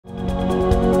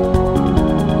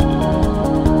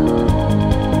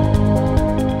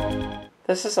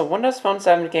This is a Windows Phone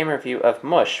 7 game review of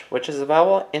Mush, which is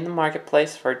available in the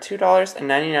marketplace for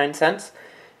 $2.99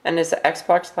 and is an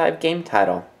Xbox Live game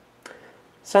title.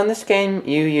 So in this game,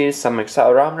 you use some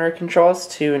accelerometer controls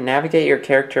to navigate your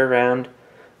character around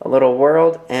a little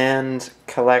world and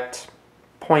collect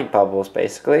point bubbles,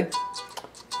 basically.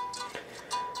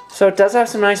 So it does have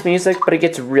some nice music, but it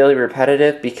gets really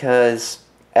repetitive because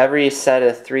every set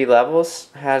of 3 levels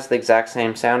has the exact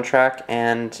same soundtrack,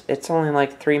 and it's only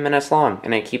like 3 minutes long,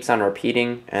 and it keeps on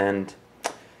repeating, and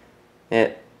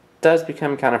it does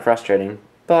become kind of frustrating.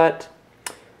 But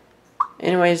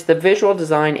anyways, the visual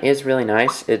design is really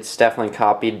nice. It's definitely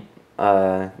copied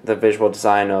the visual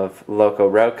design of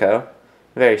Loco Roco,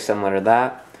 very similar to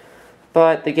that.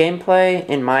 But the gameplay,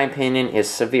 in my opinion, is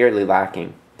severely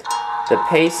lacking. The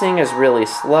pacing is really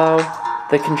slow.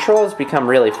 The controls become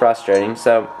really frustrating.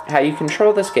 So how you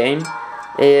control this game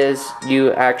is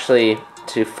you actually,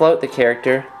 to float the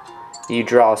character, you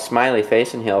draw a smiley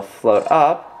face and he'll float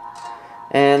up.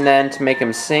 And then to make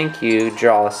him sink, you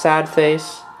draw a sad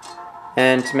face.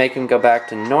 And to make him go back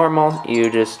to normal, you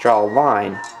just draw a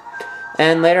line.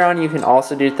 And later on you can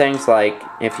also do things like,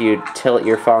 if you tilt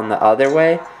your phone the other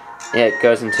way, it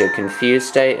goes into a confused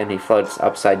state and he floats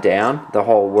upside down. The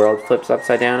whole world flips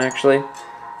upside down, actually.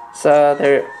 So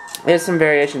there is some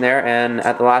variation there, and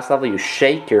at the last level you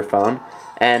shake your phone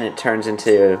and it turns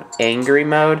into angry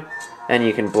mode and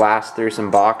you can blast through some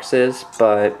boxes,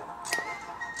 but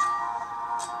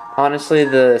honestly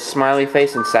the smiley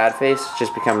face and sad face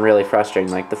just become really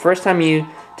frustrating. Like the first time you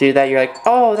do that, you're like,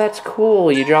 oh, that's cool,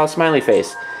 you draw a smiley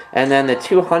face. And then the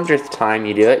 200th time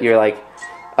you do it, you're like,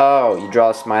 oh, you draw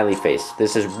a smiley face.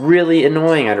 This is really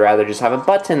annoying. I'd rather just have a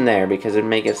button there because it'd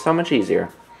make it so much easier.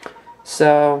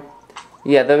 So,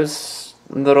 yeah, those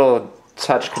little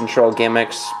touch control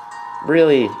gimmicks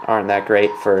really aren't that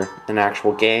great for an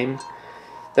actual game.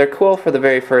 They're cool for the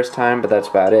very first time, but that's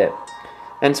about it.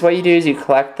 And so what you do is you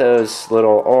collect those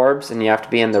little orbs, and you have to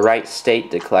be in the right state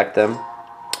to collect them.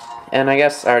 And I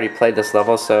guess I already played this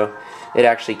level, so it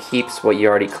actually keeps what you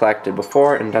already collected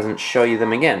before and doesn't show you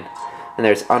them again. And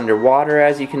there's underwater,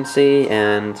 as you can see,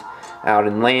 and out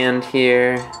in land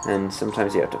here, and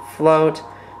sometimes you have to float.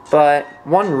 But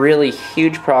one really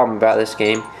huge problem about this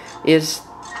game is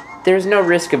there's no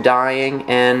risk of dying,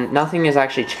 and nothing is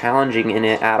actually challenging in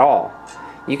it at all.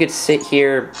 You could sit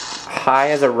here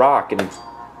high as a rock and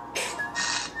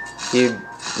you'd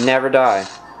never die.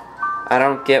 I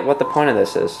don't get what the point of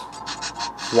this is.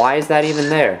 Why is that even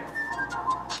there?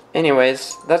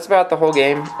 Anyways, that's about the whole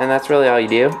game, and that's really all you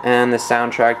do. And the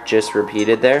soundtrack just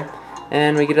repeated there,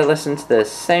 and we get to listen to the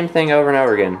same thing over and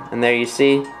over again. And there you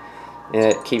see,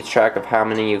 it keeps track of how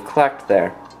many you collect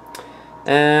there.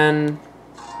 And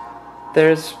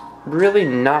there's really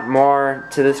not more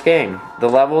to this game. The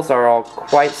levels are all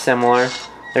quite similar.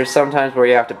 There's sometimes where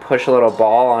you have to push a little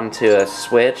ball onto a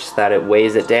switch so that it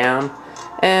weighs it down,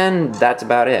 and that's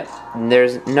about it.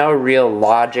 There's no real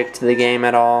logic to the game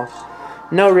at all.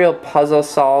 No real puzzle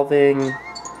solving.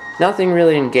 Nothing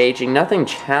really engaging. Nothing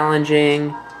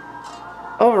challenging.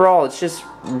 Overall, it's just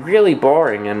really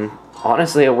boring and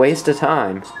honestly a waste of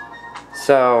time.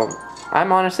 So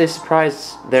I'm honestly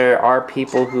surprised there are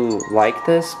people who like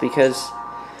this, because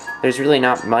there's really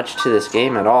not much to this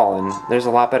game at all, and there's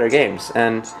a lot better games.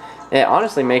 And it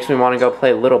honestly makes me want to go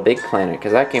play Little Big Planet,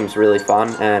 because that game's really fun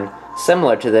and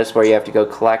similar to this, where you have to go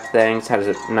collect things. Has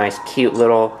a nice cute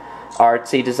little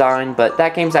artsy design, but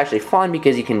that game's actually fun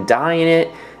because you can die in it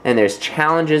and there's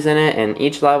challenges in it, and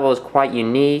each level is quite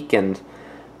unique and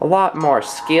a lot more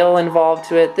skill involved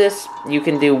to it. This you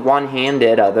can do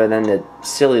one-handed, other than the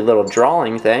silly little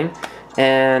drawing thing,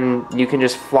 and you can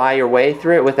just fly your way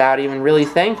through it without even really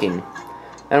thinking.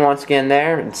 And once again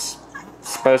there, it's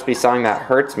supposed to be something that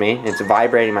hurts me. It's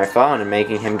vibrating my phone and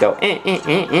making him go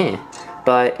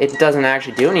but it doesn't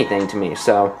actually do anything to me,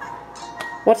 so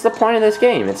what's the point of this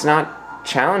game? It's not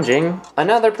challenging.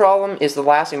 Another problem is the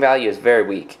lasting value is very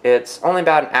weak. It's only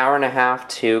about an hour and a half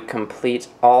to complete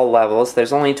all levels.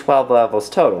 There's only 12 levels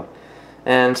total,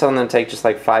 and some of them take just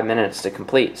like 5 minutes to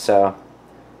complete, so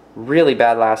really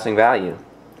bad lasting value.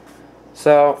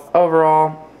 So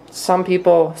overall, some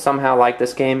people somehow like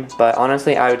this game, but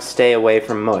honestly I would stay away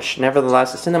from Mush.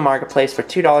 Nevertheless, it's in the marketplace for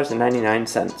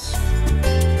 $2.99.